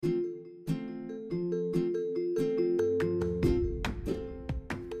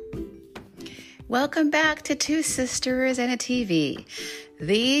Welcome back to Two Sisters and a TV,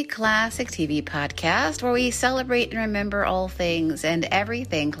 the classic TV podcast where we celebrate and remember all things and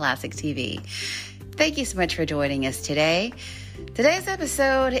everything classic TV. Thank you so much for joining us today. Today's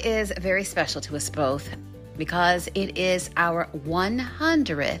episode is very special to us both because it is our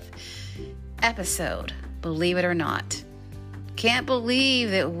 100th episode, believe it or not. Can't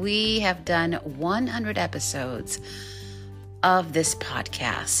believe that we have done 100 episodes of this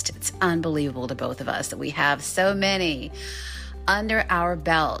podcast. It's unbelievable to both of us that we have so many under our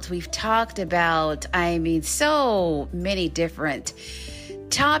belt. We've talked about, so many different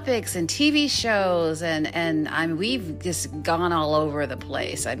topics and TV shows, and we've just gone all over the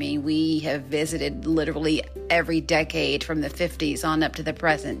place. We have visited literally every decade from the 50s on up to the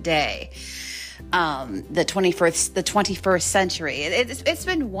present day. The 21st century. It's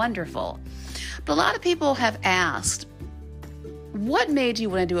been wonderful. But a lot of people have asked, what made you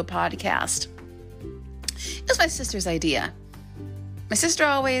want to do a podcast? It was my sister's idea. My sister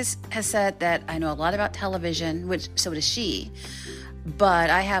always has said that I know a lot about television, which so does she, but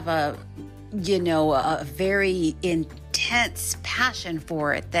I have a very intense passion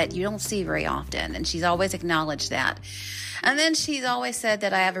for it that you don't see very often, and she's always acknowledged that. And then she's always said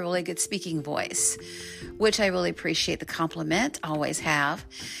that I have a really good speaking voice, which I really appreciate the compliment, always have.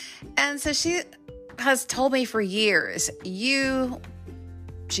 And so she has told me for years, you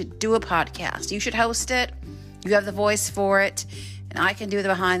should do a podcast. You should host it. You have the voice for it. And I can do the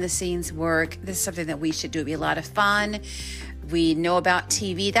behind the scenes work. This is something that we should do. It'd be a lot of fun. We know about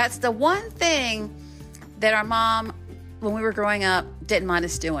TV. That's the one thing that our mom, when we were growing up, didn't mind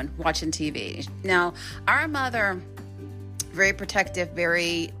us doing, watching TV. Now, our mother, very protective,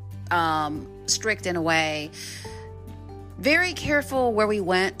 very strict in a way, very careful where we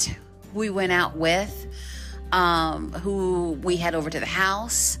went, who we went out with, who we had over to the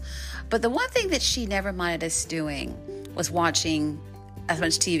house. But the one thing that she never minded us doing was watching as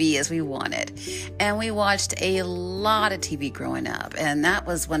much TV as we wanted. And we watched a lot of TV growing up. And that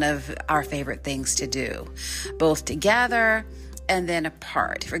was one of our favorite things to do, both together and then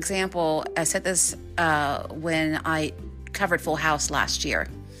apart. For example, I said this when I covered Full House last year.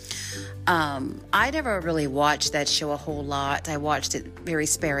 I never really watched that show a whole lot. I watched it very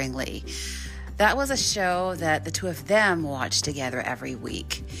sparingly. That was a show that the two of them watched together every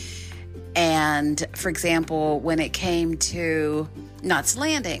week. And for example, when it came to Knots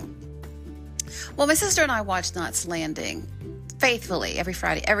Landing, well, my sister and I watched Knots Landing faithfully every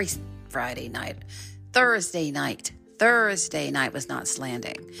Friday night. Thursday night was Knots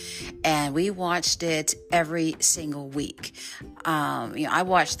Landing, and we watched it every single week. I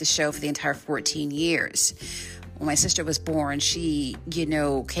watched the show for the entire 14 years. When my sister was born, she,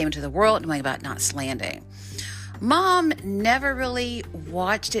 came into the world knowing about Knots Landing. Mom never really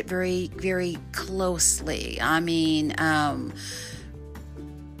watched it very, very closely.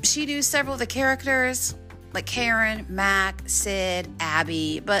 She knew several of the characters, like Karen, Mac, Sid,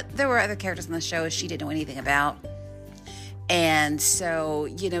 Abby, but there were other characters on the show she didn't know anything about. And so,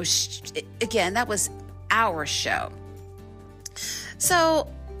 again, that was our show. So,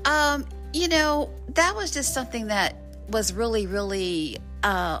 that was just something that was really, really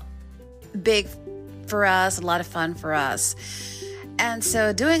big for us, a lot of fun for us. And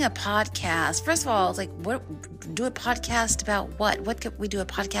so doing a podcast, first of all, it's like, do a podcast about what? What could we do a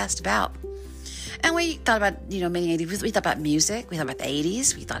podcast about? And we thought about, many 80s. We thought about music. We thought about the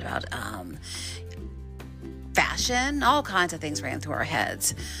 80s. We thought about fashion. All kinds of things ran through our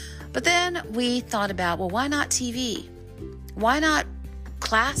heads. But then we thought about, why not TV? Why not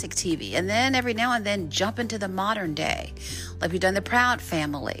classic TV? And then every now and then jump into the modern day, like we've done The Proud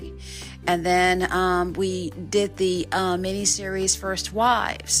Family. And then we did the miniseries First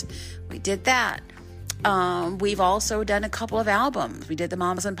Wives. We did that. We've also done a couple of albums. We did the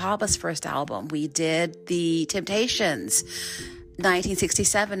Mamas and Papas first album. We did the Temptations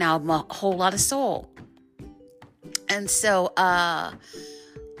 1967 album, A Whole Lot of Soul. And so,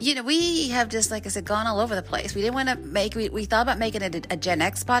 we have just, like I said, gone all over the place. We didn't want to we thought about making it a Gen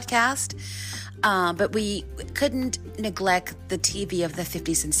X podcast, but we couldn't neglect the TV of the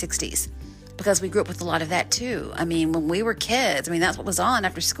 50s and 60s because we grew up with a lot of that too. When we were kids, that's what was on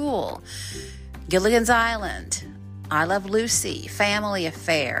after school. Gilligan's Island, I Love Lucy, Family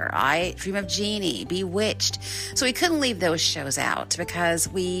Affair, I Dream of Jeannie, Bewitched. So we couldn't leave those shows out because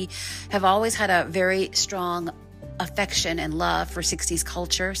we have always had a very strong affection and love for 60s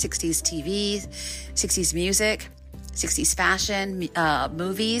culture, 60s TV, 60s music, 60s fashion,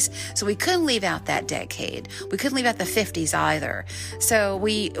 movies. So we couldn't leave out that decade. We couldn't leave out the 50s either. So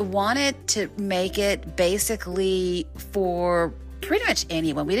we wanted to make it basically for pretty much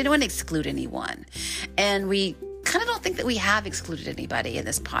anyone. We didn't want to exclude anyone. And we kind of don't think that we have excluded anybody in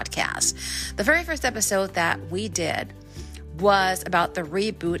this podcast. The very first episode that we did was about the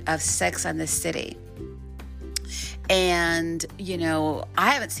reboot of Sex and the City. And,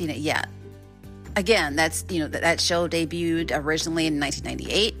 I haven't seen it yet. Again, that's, that show debuted originally in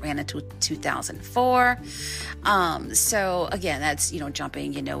 1998, ran into 2004. So again, that's,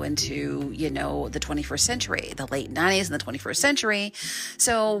 jumping, into, the 21st century, the late 90s and the 21st century.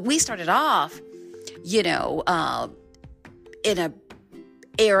 So we started off, in a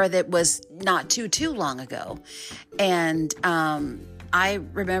era that was not too long ago. And, I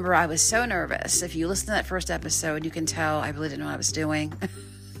remember I was so nervous. If you listen to that first episode, you can tell I really didn't know what I was doing.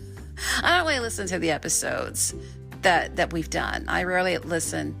 I don't really listen to the episodes that we've done. I rarely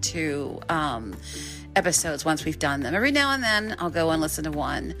listen to episodes once we've done them. Every now and then I'll go and listen to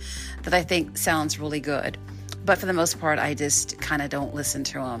one that I think sounds really good. But for the most part, I just kind of don't listen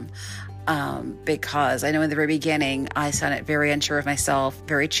to them because I know in the very beginning I sounded very unsure of myself,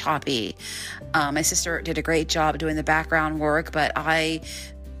 very choppy. My sister did a great job doing the background work, but my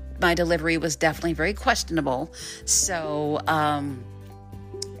delivery was definitely very questionable. So,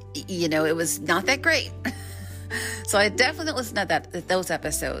 it was not that great. So I definitely don't listen to those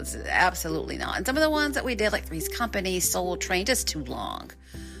episodes. Absolutely not. And some of the ones that we did, like Three's Company, Soul Train, just too long.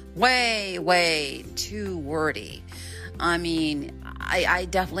 Way too wordy. I mean, I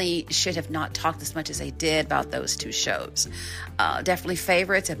definitely should have not talked as much as I did about those two shows. Definitely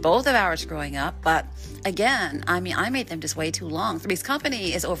favorites of both of ours growing up. But again, I made them just way too long. Three's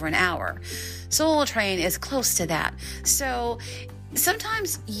Company is over an hour. Soul Train is close to that. So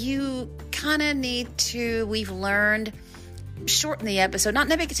sometimes you kind of need to, we've learned, shorten the episode, not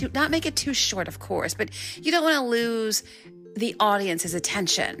make it too short, of course, but you don't want to lose the audience's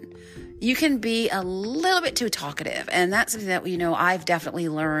attention. You can be a little bit too talkative, and that's something that, I've definitely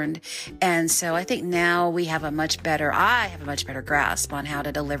learned. And so I think now I have a much better grasp on how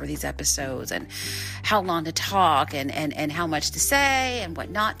to deliver these episodes and how long to talk and how much to say and what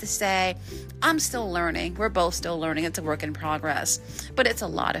not to say. I'm still learning. We're both still learning. It's a work in progress, but it's a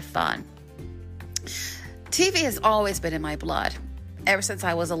lot of fun. TV has always been in my blood ever since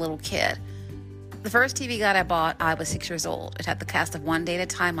I was a little kid. The first TV guide I bought, I was 6 years old. It had the cast of One Day at a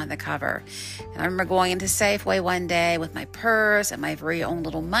Time on the cover. And I remember going into Safeway one day with my purse and my very own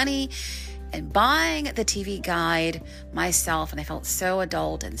little money and buying the TV guide myself. And I felt so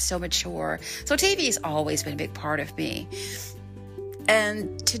adult and so mature. So TV has always been a big part of me.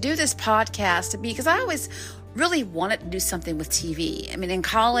 And to do this podcast, because I always really wanted to do something with TV. I mean, in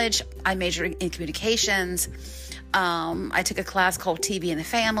college, I majored in communications. I took a class called TV in the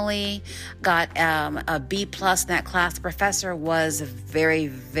Family, got a B+ in that class. The professor was very,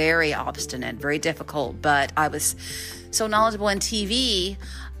 very obstinate, very difficult, but I was so knowledgeable in TV.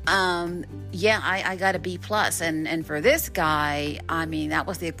 I got a B+. And for this guy, that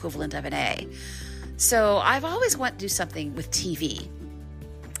was the equivalent of an A. So I've always wanted to do something with TV.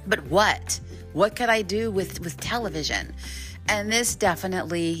 But what? What could I do with television? And this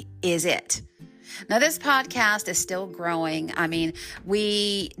definitely is it. Now, this podcast is still growing.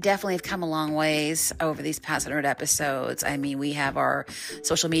 We definitely have come a long ways over these past 100 episodes. We have our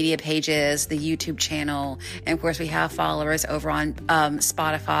social media pages, the YouTube channel, and of course, we have followers over on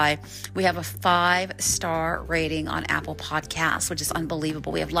Spotify. We have a 5-star rating on Apple Podcasts, which is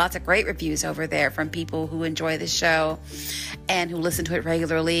unbelievable. We have lots of great reviews over there from people who enjoy the show and who listen to it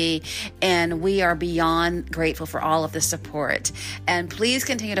regularly. And we are beyond grateful for all of the support. And please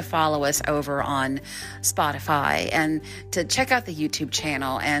continue to follow us over on Spotify and to check out the YouTube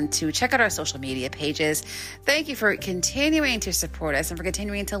channel and to check out our social media pages. Thank you for continuing to support us and for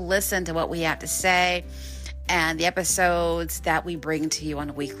continuing to listen to what we have to say and the episodes that we bring to you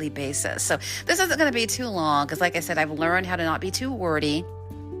on a weekly basis. So this isn't going to be too long because, like I said, I've learned how to not be too wordy.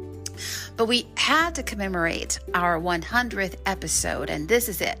 But we had to commemorate our 100th episode, and this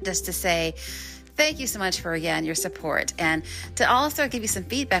is it, just to say thank you so much for, again, your support, and to also give you some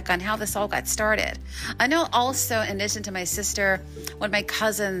feedback on how this all got started. I know also, in addition to my sister, one of my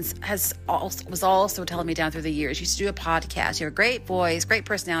cousins was also telling me down through the years, you should do a podcast. You have a great voice, great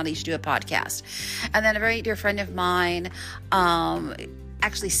personality, you should do a podcast. And then a very dear friend of mine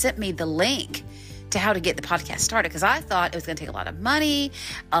actually sent me the link to how to get the podcast started, because I thought it was going to take a lot of money,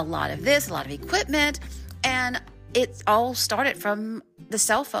 a lot of this, a lot of equipment, and it all started from the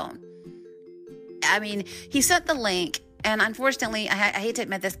cell phone. He sent the link, and unfortunately, I hate to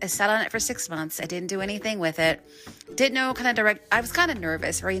admit this, I sat on it for 6 months. I didn't do anything with it. Didn't know I was kind of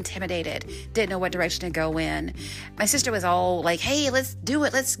nervous, very intimidated. Didn't know what direction to go in. My sister was all like, hey, let's do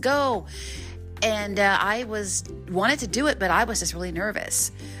it. Let's go. And I wanted to do it, but I was just really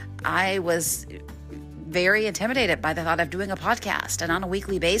nervous. I was very intimidated by the thought of doing a podcast and on a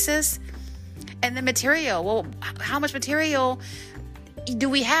weekly basis. And the material, well, how much material do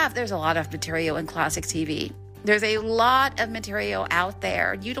we have? There's a lot of material in classic TV. There's a lot of material out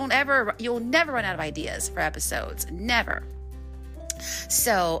there. You'll never run out of ideas for episodes. Never.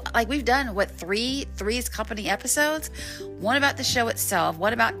 So, like, we've done, Three's Company episodes? One about the show itself,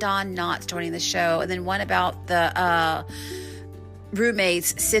 one about Don Knotts joining the show, and then one about the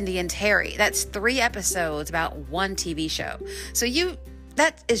roommates, Cindy and Terry. That's 3 episodes about one TV show. So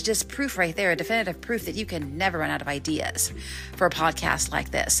that is just proof right there, definitive proof that you can never run out of ideas for a podcast like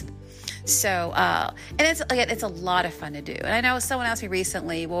this. So, and it's a lot of fun to do. And I know someone asked me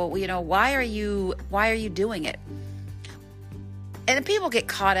recently, well, why are you doing it? And people get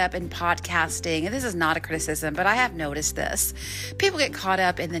caught up in podcasting, and this is not a criticism, but I have noticed this. People get caught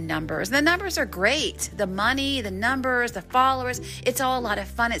up in the numbers. And the numbers are great. The money, the numbers, the followers, it's all a lot of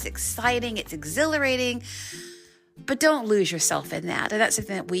fun. It's exciting. It's exhilarating. But don't lose yourself in that. And that's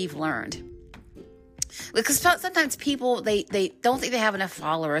something that we've learned. Because sometimes people, they don't think they have enough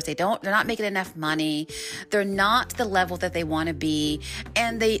followers. They're not making enough money. They're not the level that they want to be,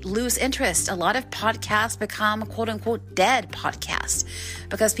 and they lose interest. A lot of podcasts become quote unquote dead podcasts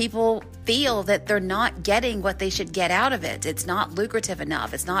because people feel that they're not getting what they should get out of it. It's not lucrative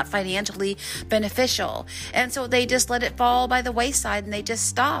enough. It's not financially beneficial. And so they just let it fall by the wayside and they just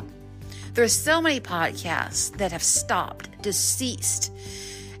stop. There's so many podcasts that have stopped, just ceased.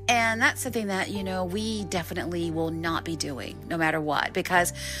 And that's something that, we definitely will not be doing no matter what.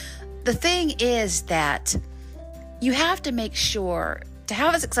 Because the thing is that you have to make sure to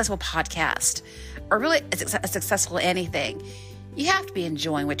have a successful podcast or really a successful anything, you have to be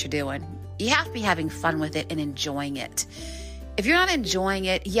enjoying what you're doing. You have to be having fun with it and enjoying it. If you're not enjoying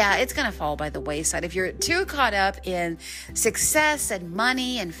it, it's going to fall by the wayside. If you're too caught up in success and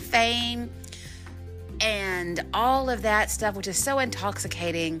money and fame and all of that stuff, which is so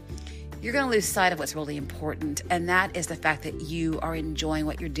intoxicating, you're going to lose sight of what's really important. And that is the fact that you are enjoying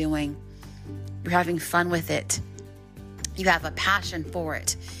what you're doing. You're having fun with it. You have a passion for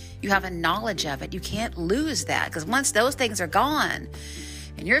it. You have a knowledge of it. You can't lose that, because once those things are gone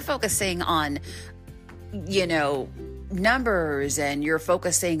and you're focusing on, numbers, and you're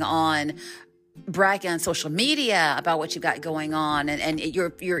focusing on bragging on social media about what you've got going on, and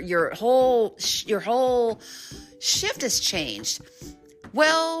your whole shift has changed.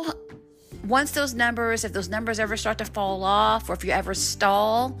 Well, once if those numbers ever start to fall off, or if you ever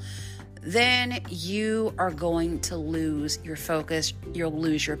stall, then you are going to lose your focus. You'll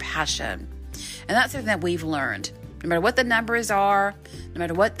lose your passion. And that's something that we've learned. No matter what the numbers are, no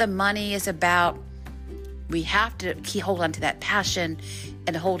matter what the money is about, we have to hold on to that passion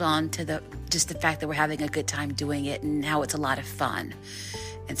and hold on to the fact that we're having a good time doing it and how it's a lot of fun.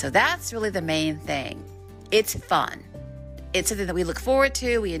 And so that's really the main thing. It's fun. It's something that we look forward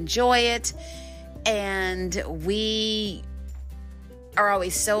to. We enjoy it. And we are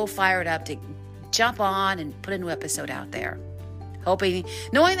always so fired up to jump on and put a new episode out there.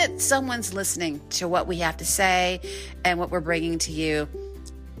 Knowing that someone's listening to what we have to say and what we're bringing to you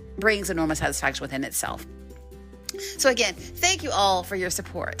brings enormous satisfaction within itself. So again, thank you all for your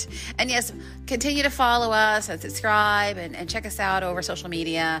support. And yes, continue to follow us and subscribe and check us out over social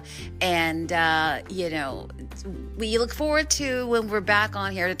media. And, we look forward to when we're back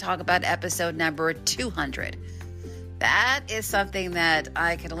on here to talk about episode number 200. That is something that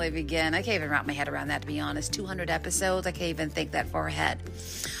I can only begin. I can't even wrap my head around that, to be honest. 200 episodes. I can't even think that far ahead.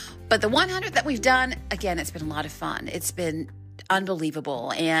 But the 100 that we've done, again, it's been a lot of fun. It's been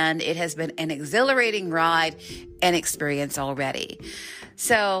unbelievable, and it has been an exhilarating ride and experience already.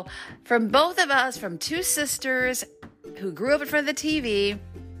 So from both of us, from two sisters who grew up in front of the TV,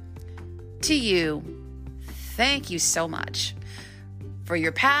 to you, thank you so much for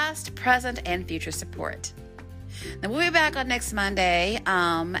your past, present, and future support. Now we'll be back on next Monday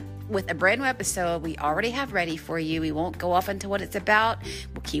with a brand new episode we already have ready for you. We won't go off into what it's about.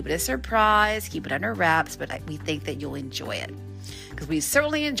 We'll keep it a surprise, keep it under wraps, but we think that you'll enjoy it, because we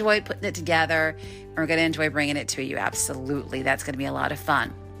certainly enjoyed putting it together, and we're going to enjoy bringing it to you. Absolutely. That's going to be a lot of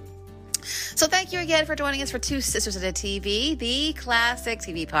fun. So thank you again for joining us for Two Sisters of the TV, the classic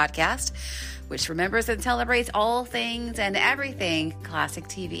TV podcast, which remembers and celebrates all things and everything classic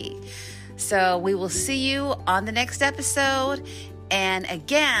TV. So we will see you on the next episode. And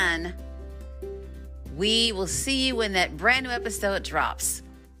again, we will see you when that brand new episode drops.